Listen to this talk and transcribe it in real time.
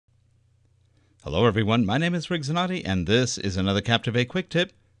Hello everyone, my name is Zanotti, and this is another Captivate Quick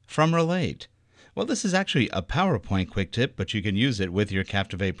Tip from Relate. Well, this is actually a PowerPoint quick tip, but you can use it with your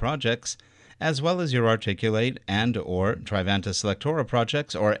Captivate projects, as well as your Articulate and or Trivanta Selectora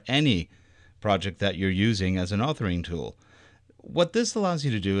projects, or any project that you're using as an authoring tool. What this allows you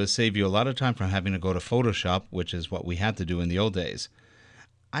to do is save you a lot of time from having to go to Photoshop, which is what we had to do in the old days.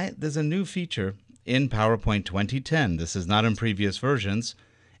 There's a new feature in PowerPoint 2010. This is not in previous versions.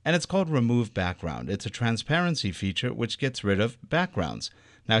 And it's called Remove Background. It's a transparency feature which gets rid of backgrounds.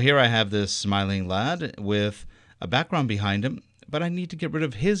 Now here I have this smiling lad with a background behind him, but I need to get rid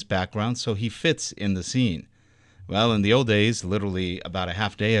of his background so he fits in the scene. Well, in the old days, literally about a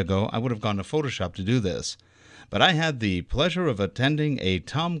half day ago, I would have gone to Photoshop to do this. But I had the pleasure of attending a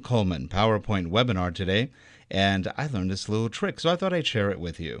Tom Coleman PowerPoint webinar today, and I learned this little trick, so I thought I'd share it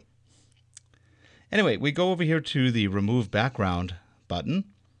with you. Anyway, we go over here to the Remove Background button.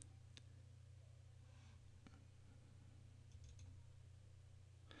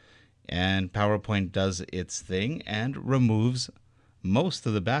 And PowerPoint does its thing and removes most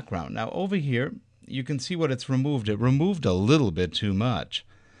of the background. Now over here, you can see what it's removed. It removed a little bit too much.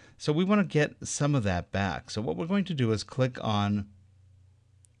 So we want to get some of that back. So what we're going to do is click on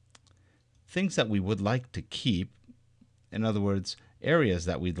things that we would like to keep. In other words, areas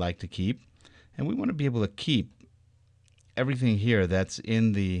that we'd like to keep. And we want to be able to keep everything here that's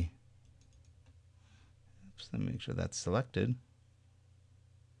in the, let me make sure that's selected.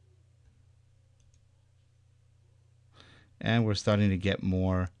 And we're starting to get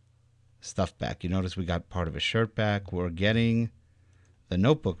more stuff back. You notice we got part of a shirt back. We're getting the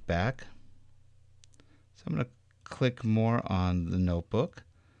notebook back. So I'm going to click more on the notebook.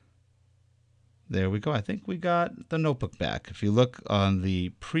 There we go. I think we got the notebook back. If you look on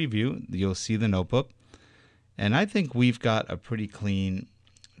the preview, you'll see the notebook. And I think we've got a pretty clean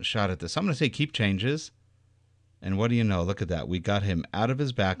shot at this. I'm going to say keep changes. And what do you know? Look at that. We got him out of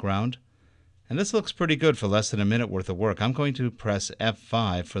his background. And this looks pretty good for less than a minute worth of work. I'm going to press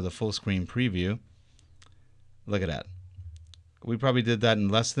F5 for the full screen preview. Look at that. We probably did that in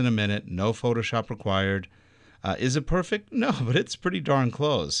less than a minute. No Photoshop required. Is it perfect? No, but it's pretty darn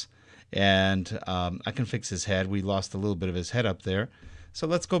close. And I can fix his head. We lost a little bit of his head up there. So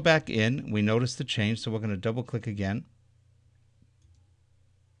let's go back in. We noticed the change, so we're going to double click again.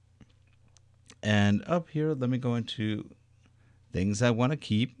 And up here, let me go into things I want to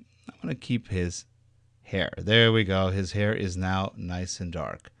keep. I want to keep his hair. There we go. His hair is now nice and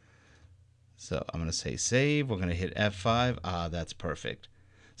dark. So I'm going to say save. We're going to hit F5. Ah, that's perfect.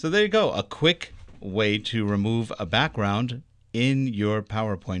 So there you go. A quick way to remove a background in your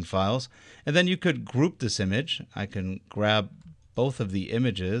PowerPoint files. And then you could group this image. I can grab both of the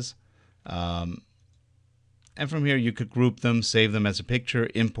images. And from here you could group them, save them as a picture,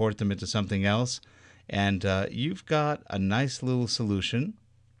 import them into something else. And you've got a nice little solution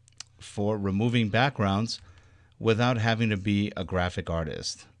for removing backgrounds without having to be a graphic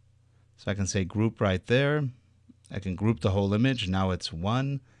artist. So I can say group right there. I can group the whole image. Now it's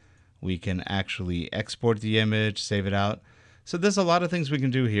one. We can actually export the image, save it out. So there's a lot of things we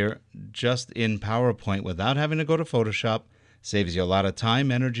can do here just in PowerPoint without having to go to Photoshop. Saves you a lot of time,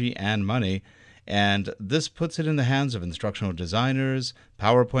 energy, and money. And this puts it in the hands of instructional designers,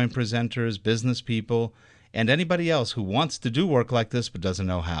 PowerPoint presenters, business people, and anybody else who wants to do work like this but doesn't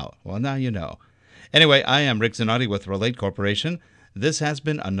know how. Well, now you know. Anyway, I am Rick Zanotti with Relate Corporation. This has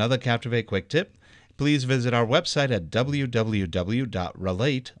been another Captivate Quick Tip. Please visit our website at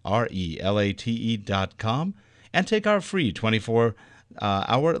www.relate.com and take our free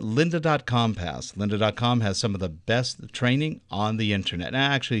 24-hour lynda.com pass. Lynda.com has some of the best training on the internet.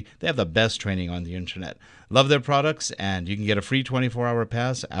 Actually, they have the best training on the internet. Love their products, and you can get a free 24-hour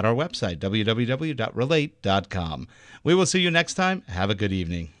pass at our website, www.relate.com. We will see you next time. Have a good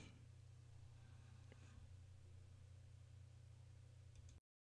evening.